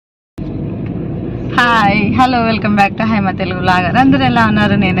Hi hello welcome back to Haima Telugu logger. అందరూ ఎలా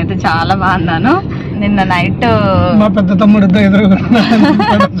ఉన్నారు? నేనైతే చాలా బాగున్నాను. నిన్న నైట్ మా పెద్ద తమ్ముడు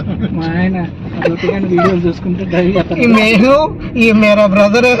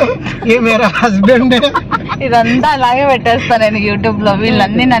హస్బెండ్ ఇదంతా అలాగే పెట్టేస్తాను నేను యూట్యూబ్ లో.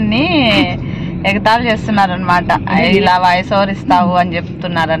 వీళ్ళన్నీ నన్ను ఎగతాళి చేస్తున్నారు అనమాట. ఇలా వాయిస్ ఓవర్ ఇస్తావు అని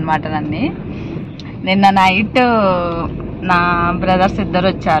చెప్తున్నారు అనమాట నన్ను. నిన్న నైట్ నా బ్రదర్స్ ఇద్దరు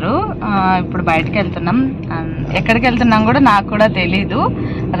వచ్చారు. ఇప్పుడు బయటకు వెళ్తున్నాం. ఎక్కడికి వెళ్తున్నాం కూడా నాకు కూడా తెలీదు.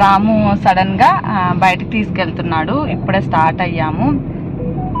 రాము సడన్ గా బయటకు తీసుకెళ్తున్నాడు. ఇప్పుడే స్టార్ట్ అయ్యాము.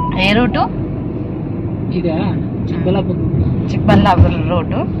 ఏ రూటు? చిక్కబల్లాపూర్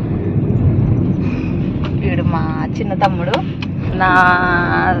రూటు. వీడు మా చిన్న తమ్ముడు, నా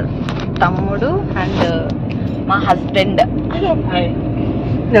తమ్ముడు అండ్ మా హస్బెండ్.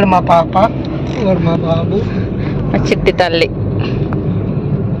 మా పాప, మా బాబు, మా చిట్టి తల్లి.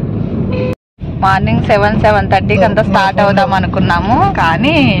 మార్నింగ్ 7:30కి అంతా స్టార్ట్ అవుదాం అనుకున్నాము,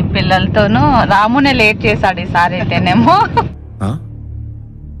 కానీ పిల్లలతోనూ రామునే లేట్ చేశాడు ఈసారి అయితేనేమో.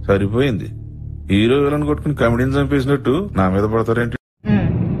 సరిపోయింది. హీరో విలన్ కొట్టుకుని కమెడీని చంపేసినట్టు నా మీద పడతారేంటి?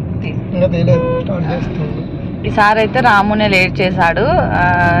 ఈసారి అయితే రామునే లేట్ చేశాడు.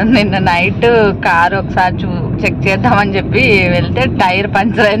 నిన్న నైట్ కారు ఒకసారి చెక్ చేద్దామని చెప్పి వెళ్తే టైర్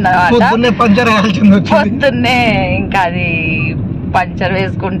పంచర్ అయింది అనమాట. పొద్దున్నే ఇంకా అది పంచర్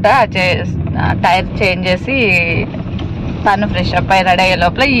వేసుకుంటా టైర్ చేంజ్ చేసి తను ఫ్రెష్ అప్ అయి రెడీ అయ్యే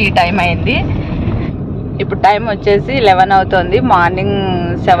లోపల ఈ టైం అయింది. ఇప్పుడు టైం వచ్చేసి 11 అవుతుంది. మార్నింగ్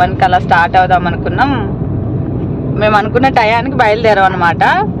 7కి అలా స్టార్ట్ అవుదాం అనుకున్నాం. మేము అనుకున్న టయానికి బయలుదేరాం అనమాట.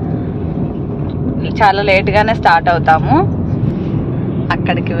 చాలా లేట్గానే స్టార్ట్ అవుతాము.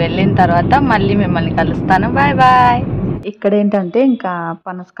 అక్కడికి వెళ్ళిన తర్వాత మళ్ళీ మిమ్మల్ని కలుస్తాను. Bye bye. ఇక్కడ ఏంటంటే ఇంకా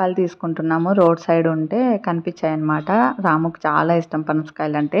పనసకాయలు తీసుకుంటున్నాము. రోడ్ సైడ్ ఉంటే కనిపించాయి అనమాట. రాముకు చాలా ఇష్టం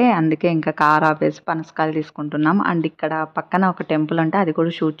పనసకాయలు అంటే, అందుకే ఇంకా కార్ ఆపేసి పనసకాయలు తీసుకుంటున్నాం. అండ్ ఇక్కడ పక్కన ఒక టెంపుల్ ఉంటే అది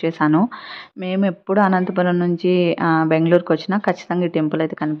కూడా షూట్ చేశాను. మేము ఎప్పుడు అనంతపురం నుంచి బెంగళూరుకి వచ్చినా ఖచ్చితంగా ఈ టెంపుల్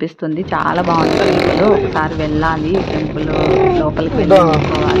అయితే కనిపిస్తుంది. చాలా బాగుంటుంది టెంపుల్. ఒకసారి వెళ్ళాలి టెంపుల్ లోపలికి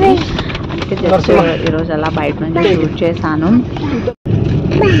వెళ్ళాలి. అందుకే జస్ట్ ఈరోజు అలా బయట నుంచి షూట్ చేశాను.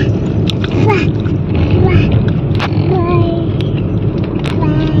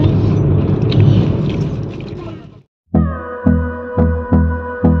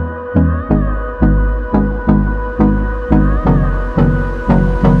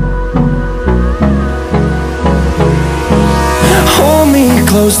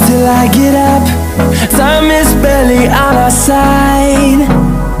 Close till I get up. Time is barely on our side.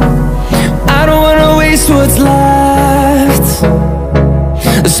 I don't wanna waste what's left.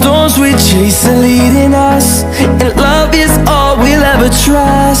 The storms we chase are leading us, and love is all we'll ever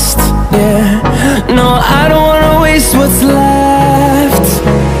trust. Yeah, no, I don't wanna waste what's left.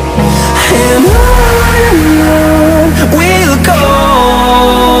 And on we'll go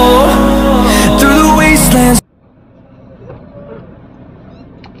through the wastelands.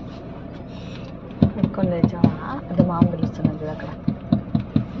 అది మామ పిలుస్తున్నాడు చూడ, అక్కడ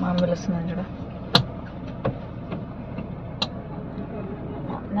మామ పిలుస్తున్నాడు చూడ.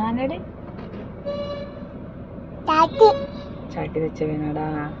 నానేడి చాటి తెచ్చేవినాడా?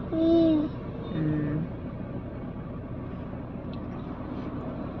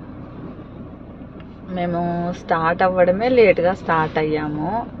 మేము స్టార్ట్ అవ్వడమే లేట్గా స్టార్ట్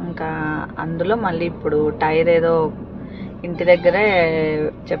అయ్యాము. ఇంకా అందులో మళ్ళీ ఇప్పుడు టైర్ ఏదో ఇంటి దగ్గరే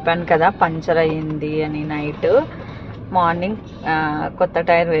చెప్పాను కదా పంచర్ అయ్యింది అని. నైట్ మార్నింగ్ కొత్త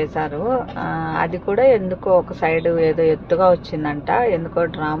టైర్ వేశారు. అది కూడా ఎందుకో ఒక సైడ్ ఏదో ఎత్తుగా వచ్చిందంట. ఎందుకో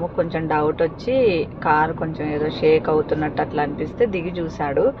డ్రాము కొంచెం డౌట్ వచ్చి కారు కొంచెం ఏదో షేక్ అవుతున్నట్టు అట్లా అనిపిస్తే దిగి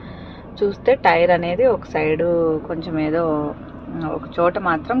చూశాడు. చూస్తే టైర్ అనేది ఒక సైడు కొంచెం ఏదో ఒక చోట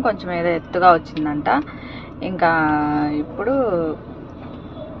మాత్రం కొంచెం ఏదో ఎత్తుగా వచ్చిందంట. ఇంకా ఇప్పుడు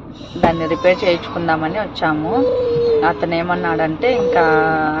దాన్ని రిపేర్ చేయించుకుందామని వచ్చాము. అతను ఏమన్నాడంటే ఇంకా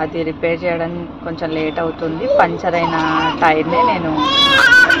అది రిపేర్ చేయడం కొంచెం లేట్ అవుతుంది, పంచర్ అయిన టైర్నే నేను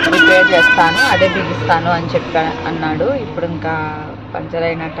రిపేర్ చేస్తాను, అదే బిగిస్తాను అని చెప్పి అన్నాడు. ఇప్పుడు ఇంకా పంచర్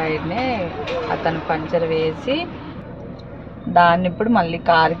అయిన టైర్నే అతను పంచర్ వేసి దాన్ని ఇప్పుడు మళ్ళీ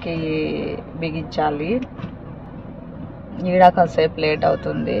కార్కి బిగించాలి. ఈడ కాసేపు లేట్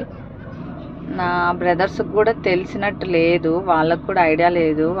అవుతుంది. నా బ్రదర్స్కి కూడా తెలిసినట్టు లేదు, వాళ్ళకు కూడా ఐడియా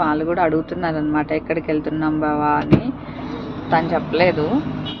లేదు. వాళ్ళు కూడా అడుగుతున్నారు అనమాట ఎక్కడికి వెళ్తున్నాం బావా అని. తను చెప్పలేదు.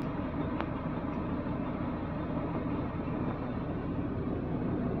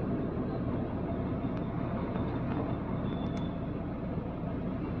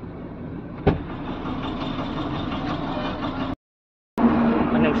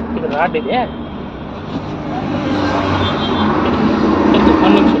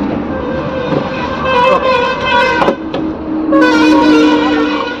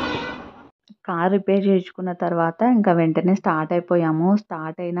 కార్ రిపేర్ చేయించుకున్న తర్వాత ఇంకా వెంటనే స్టార్ట్ అయిపోయాము.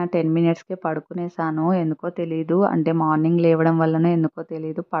 స్టార్ట్ అయిన 10 మినిట్స్‌కే పడుకునేసాను. ఎందుకో తెలీదు. అంటే మార్నింగ్ లేవడం వల్లనో ఎందుకో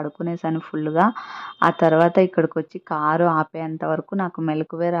తెలీదు. పడుకునేసాను ఫుల్‌గా. ఆ తర్వాత ఇక్కడికొచ్చి కారు ఆపేంత వరకు నాకు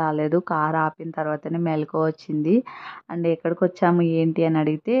మెలకువే రాలేదు. కారు ఆపిన తర్వాతనే మెలకువ వచ్చింది. అండ్ ఎక్కడికొచ్చాము ఏంటి అని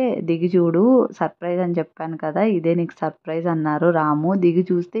అడిగితే, దిగి చూడు సర్ప్రైజ్ అని చెప్పాను కదా! ఇదే నీకు సర్ప్రైజ్ అన్నారు రాము. దిగి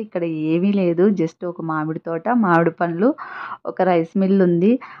చూస్తే ఇక్కడ ఏమీ లేదు. జస్ట్ ఒక మామిడి తోట, మామిడి పండ్లు, ఒక రైస్ మిల్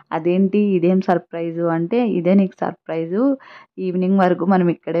ఉంది. అదేంటి ఇదేం సర్ప్రైజు అంటే, ఇదే నీకు సర్ప్రైజు. ఈవినింగ్ వరకు మనం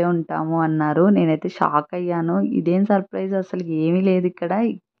ఇక్కడే ఉంటాము అన్నారు. నేనైతే షాక్ అయ్యాను. ఇదేం సర్ప్రైజ్ అసలు ఏమీ లేదు ఇక్కడ.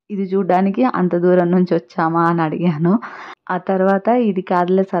 ఇది చూడ్డానికి అంత దూరం నుంచి వచ్చామా అని అడిగాను. ఆ తర్వాత ఇది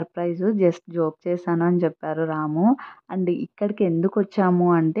కాదులే సర్ప్రైజు జస్ట్ జోక్ చేశాను అని చెప్పారు రాము. అండ్ ఇక్కడికి ఎందుకొచ్చాము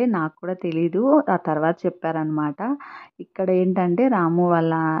అంటే నాకు కూడా తెలీదు. ఆ తర్వాత చెప్పారనమాట. ఇక్కడ ఏంటంటే రాము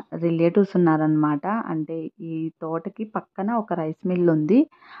వాళ్ళ రిలేటివ్స్ ఉన్నారనమాట. అంటే ఈ తోటకి పక్కన ఒక రైస్ మిల్ ఉంది.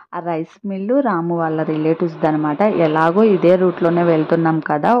 ఆ రైస్ మిల్లు రాము వాళ్ళ రిలేటివ్స్‌దనమాట. ఎలాగో ఇదే రూట్‌లోనే వెళ్తున్నాం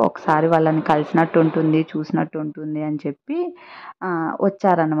కదా! ఒకసారి వాళ్ళని కలిసినట్టు ఉంటుంది, చూసినట్టు ఉంటుంది అని చెప్పి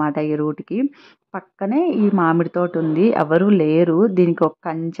వచ్చారనమాట ఈ రూట్‌కి. పక్కనే ఈ మామిడి తోట ఉంది. ఎవరు లేరు. దీనికి ఒక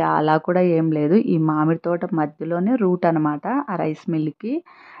కంచె అలా కూడా ఏం లేదు. ఈ మామిడి తోట మధ్యలోనే రూట్ అనమాట ఆ రైస్ మిల్‌కి.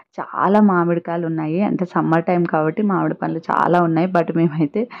 చాలా మామిడికాయలు ఉన్నాయి. అంటే సమ్మర్ టైం కాబట్టి మామిడి పండ్లు చాలా ఉన్నాయి. బట్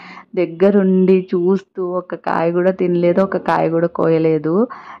మేమైతే దగ్గరుండి చూస్తూ ఒక కాయ కూడా తినలేదు. ఒక కాయ కూడా కోయలేదు.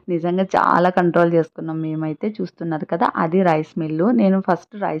 నిజంగా చాలా కంట్రోల్ చేసుకున్నాం మేమైతే. చూస్తున్నారు కదా! అది రైస్ మిల్లు. నేను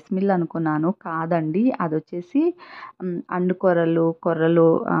ఫస్ట్ రైస్ మిల్ అనుకున్నాను. కాదండి అదొచ్చేసి అండు కొర్రలు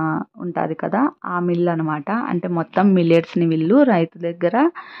ఉంటాది కదా! ఆ మిల్ అనమాట. అంటే మొత్తం మిల్లెట్స్‌ని వీళ్ళు రైతు దగ్గర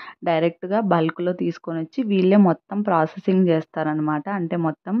డైరెక్ట్‌గా బల్క్‌లో తీసుకొనొచ్చి వీళ్ళే మొత్తం ప్రాసెసింగ్ చేస్తారనమాట. అంటే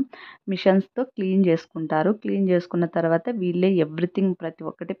మొత్తం మిషన్స్‌తో క్లీన్ చేసుకుంటారు. క్లీన్ చేసుకున్న తర్వాత వీళ్ళే ఎవ్రీథింగ్ ప్రతి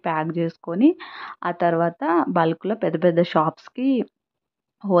ఒక్కటి ప్యాక్ చేసుకొని ఆ తర్వాత బల్క్‌లో పెద్ద పెద్ద షాప్స్‌కి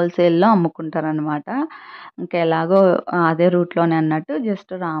హోల్సేల్‌లో అమ్ముకుంటారనమాట. ఇంకా ఎలాగో అదే రూట్‌లోనే అన్నట్టు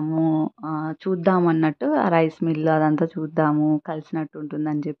జస్ట్ రాము చూద్దాం అన్నట్టు ఆ రైస్ మిల్ అదంతా చూద్దాము, కలిసినట్టు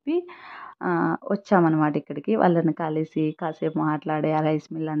ఉంటుందని చెప్పి వచ్చామనమాట ఇక్కడికి. వాళ్ళని కలిసి కాసేపు మాట్లాడి ఆ రైస్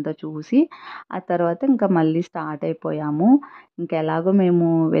మిల్ అంతా చూసి ఆ తర్వాత ఇంకా మళ్ళీ స్టార్ట్ అయిపోయాము. ఇంకా ఎలాగో మేము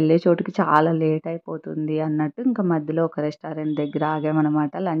వెళ్ళే చోటుకి చాలా లేట్ అయిపోతుంది అన్నట్టు ఇంకా మధ్యలో ఒక రెస్టారెంట్ దగ్గర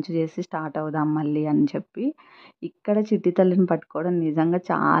ఆగామనమాట. లంచ్ చేసి స్టార్ట్ అవుదాం మళ్ళీ అని చెప్పి. ఇక్కడ చిట్టి తల్లిని పట్టుకోవడం నిజంగా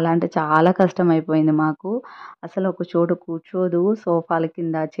చాలా అంటే చాలా కష్టమైపోయింది మాకు. అసలు ఒక చోట కూర్చోదు. సోఫాల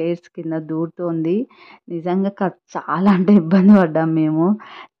కింద, చైర్స్ కింద దూరుతోంది. నిజంగా చాలా అంటే ఇబ్బంది పడ్డాం మేము.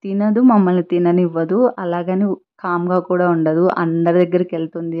 తినదు, మమ్మల్ని తిననివ్వదు. అలాగని కామ్‌గా కూడా ఉండదు. అందరి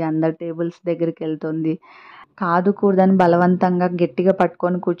దగ్గరికెళ్తుంది. అందరి టేబుల్స్ దగ్గరికెళ్తుంది. కాదు కూడదని బలవంతంగా గట్టిగా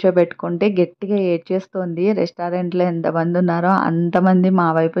పట్టుకొని కూర్చోబెట్టుకుంటే గట్టిగా ఏడ్చేస్తోంది. రెస్టారెంట్‌లో ఎంతమందున్నారో అంతమంది మా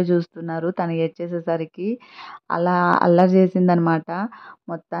వైపే చూస్తున్నారు తను ఏడ్చేసేసరికి. అలా అల్లరి చేసిందనమాట.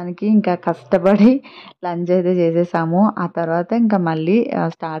 మొత్తానికి ఇంకా కష్టపడి లంచ్ అయితే చేసేసాము. ఆ తర్వాత ఇంకా మళ్ళీ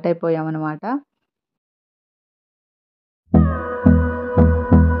start అయిపోయామనమాట.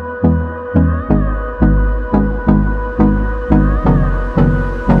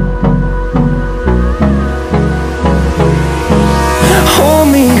 Hold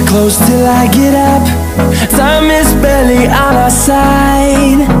me close till I get up. Time is barely on our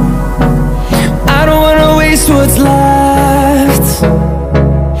side. I don't wanna waste what's left.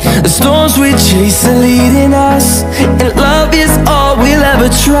 The storms we chase are leading us, and love is all we'll ever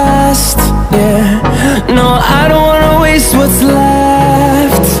trust. Yeah, no, I don't wanna waste what's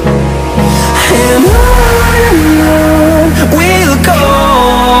left. And on we'll go,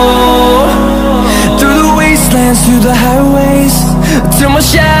 through the wastelands, through the highways, till my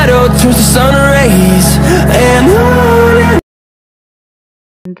shadow turns to sun rays. And on.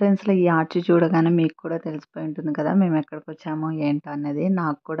 ఎంట్రన్స్‌లో ఈ arch చూడగానే మీకు కూడా తెలిసిపోయి ఉంటుంది కదా! మేము ఎక్కడికొచ్చామో ఏంటో అన్నది.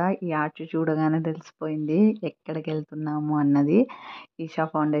 నాకు కూడా ఈ ఆర్చ్ చూడగానే తెలిసిపోయింది ఎక్కడికెళ్తున్నాము అన్నది. ఈషా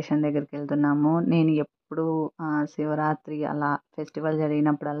ఫౌండేషన్ దగ్గరికెళ్తున్నాము. నేను ఎప్పుడు శివరాత్రి అలా ఫెస్టివల్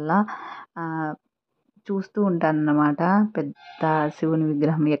జరిగినప్పుడల్లా ఆహ్, చూస్తూ ఉంటానన్నమాట. పెద్ద శివుని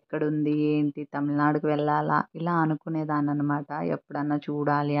విగ్రహం ఎక్కడుంది? ఏంటి? తమిళనాడుకి వెళ్ళాలా? ఇలా అనుకునేదాన్ననమాట. ఎప్పుడన్నా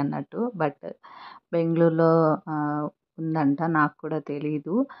చూడాలి అన్నట్టు. బట్ బెంగుళూరులో ఉందంట. నాకు కూడా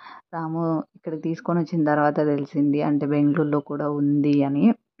తెలీదు. రాము ఇక్కడికి తీసుకొనొచ్చిన తర్వాత తెలిసింది. అంటే బెంగుళూరులో కూడా ఉంది అని.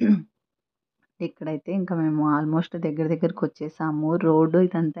 ఇక్కడైతే ఇంకా మేము ఆల్మోస్ట్ దగ్గరకొచ్చేసాము. రోడ్డు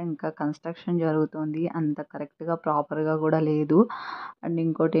ఇదంతా ఇంకా కన్‌స్ట్రక్షన్ జరుగుతోంది. అంత కరెక్ట్‌గా ప్రాపర్‌గా కూడా లేదు. అండ్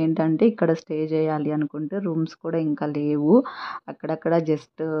ఇంకోటేంటంటే ఇక్కడ స్టే చేయాలి అనుకుంటే రూమ్స్ కూడా ఇంకా లేవు. అక్కడక్కడ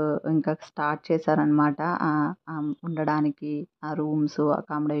జస్ట్ ఇంకా స్టార్ట్ చేశారనమాట. ఉండడానికి ఆ రూమ్స్,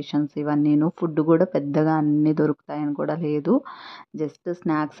 అకామిడేషన్స్ ఇవన్నీను. ఫుడ్ కూడా పెద్దగా అన్నీ దొరుకుతాయని కూడా లేదు. జస్ట్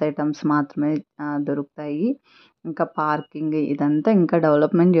స్నాక్స్ ఐటెమ్స్ మాత్రమే దొరుకుతాయి. ఇంకా పార్కింగ్ ఇదంతా ఇంకా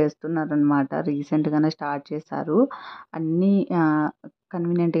డెవలప్మెంట్ చేస్తున్నారనమాట. రీసెంట్గానే స్టార్ట్ చేశారు. అన్నీ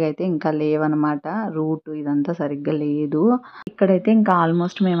కన్వీనియంట్గా అయితే ఇంకా లేవన్నమాట. రూట్ ఇదంతా సరిగ్గా లేదు. ఇక్కడైతే ఇంకా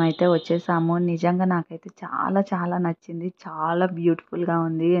ఆల్మోస్ట్ మేమైతే వచ్చేసాము. నిజంగా నాకైతే చాలా చాలా నచ్చింది. చాలా బ్యూటిఫుల్గా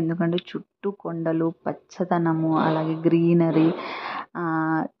ఉంది. ఎందుకంటే చుట్టూ కొండలు, పచ్చదనము, అలాగే గ్రీనరీ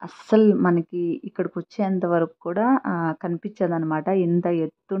అస్సలు మనకి ఇక్కడికి వచ్చేంత వరకు కూడా కనిపించదనమాట. ఎంత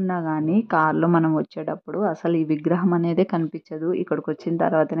ఎత్తున్నా కానీ కార్లో మనం వచ్చేటప్పుడు అసలు ఈ విగ్రహం అనేదే కనిపించదు. ఇక్కడికి వచ్చిన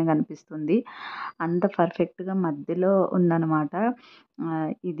తర్వాతనే కనిపిస్తుంది. అంత పర్ఫెక్ట్గా మధ్యలో ఉందన్నమాట.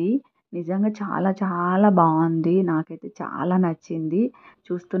 ఇది నిజంగా చాలా చాలా బాగుంది. నాకైతే చాలా నచ్చింది.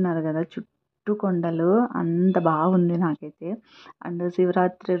 చూస్తున్నారు కదా చుట్టూ కొండలు, అంత బాగుంది నాకైతే. అండ్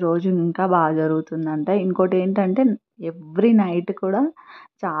శివరాత్రి రోజు ఇంకా బాగా జరుగుతుందంట. ఇంకోటి ఏంటంటే ఎవ్రీ నైట్ కూడా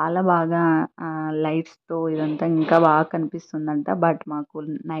చాలా బాగా లైట్స్తో ఇదంతా ఇంకా బాగా కనిపిస్తుందంట. బట్ మాకు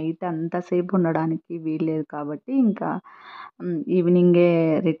నైట్ అంతసేపు ఉండడానికి వీల్లేదు కాబట్టి ఇంకా ఈవినింగే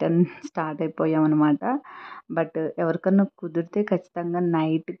రిటర్న్ స్టార్ట్ అయిపోయామన్నమాట. బట్ ఎవరికన్నా కుదిరితే ఖచ్చితంగా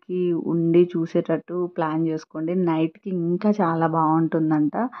నైట్కి ఉండి చూసేటట్టు ప్లాన్ చేసుకోండి. నైట్కి ఇంకా చాలా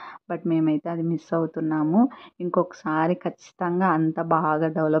బాగుంటుందంట. బట్ మేమైతే అది మిస్ అవుతున్నాము. ఇంకొకసారి ఖచ్చితంగా అంత బాగా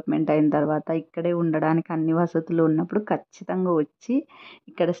డెవలప్మెంట్ అయిన తర్వాత ఇక్కడే ఉండడానికి అన్ని వసతులు ఉన్నప్పుడు ఖచ్చితంగా వచ్చి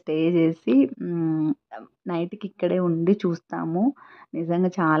ఇక్కడ స్టే చేసి నైట్కి ఇక్కడే ఉండి చూస్తాము. నిజంగా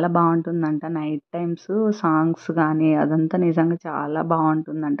చాలా బాగుంటుందంట. నైట్ టైమ్స్ సాంగ్స్ కానీ అదంతా నిజంగా చాలా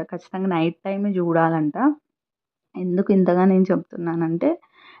బాగుంటుందంట. ఖచ్చితంగా నైట్ టైమే చూడాలంట. ఎందుకు ఇంతగా నేను చెప్తున్నానంటే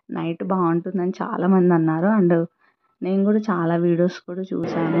నైట్ బాగుంటుందని చాలామంది అన్నారు. అండ్ నేను కూడా చాలా వీడియోస్ కూడా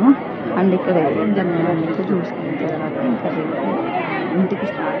చూశాను. అండ్ ఇక్కడైతే ఇంకా మేమంతా చూసుకున్న తర్వాత ఇంకా రిటర్న్ ఇంటికి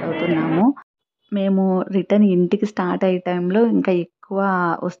స్టార్ట్ అవుతున్నాము. మేము రిటర్న్ ఇంటికి స్టార్ట్ అయ్యే టైంలో ఇంకా ఎక్కువ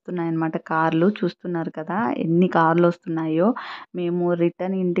వస్తున్నాయన్నమాట కార్లు. చూస్తున్నారు కదా ఎన్ని కార్లు వస్తున్నాయో. మేము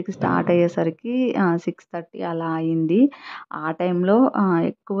రిటర్న్ ఇంటికి స్టార్ట్ అయ్యేసరికి 6:30 అలా అయింది. ఆ టైంలో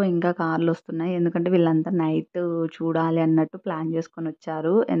ఎక్కువ ఇంకా కార్లు వస్తున్నాయి. ఎందుకంటే వీళ్ళంతా నైట్ చూడాలి అన్నట్టు ప్లాన్ చేసుకొని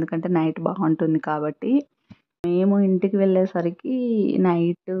వచ్చారు. ఎందుకంటే నైట్ బాగుంటుంది కాబట్టి. మేము ఇంటికి వెళ్ళేసరికి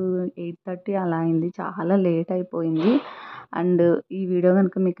నైట్ 8:30 అలా అయింది. చాలా లేట్ అయిపోయింది. అండ్ ఈ వీడియో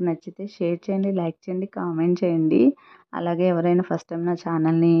కనుక మీకు నచ్చితే షేర్ చేయండి, లైక్ చేయండి, కామెంట్ చేయండి. అలాగే ఎవరైనా ఫస్ట్ టైం నా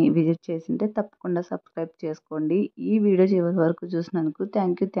ఛానల్ని విజిట్ చేసింటే తప్పకుండా సబ్స్క్రైబ్ చేసుకోండి. ఈ వీడియో చివరి వరకు చూసినందుకు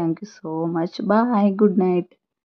thank you so much. Bye, good night.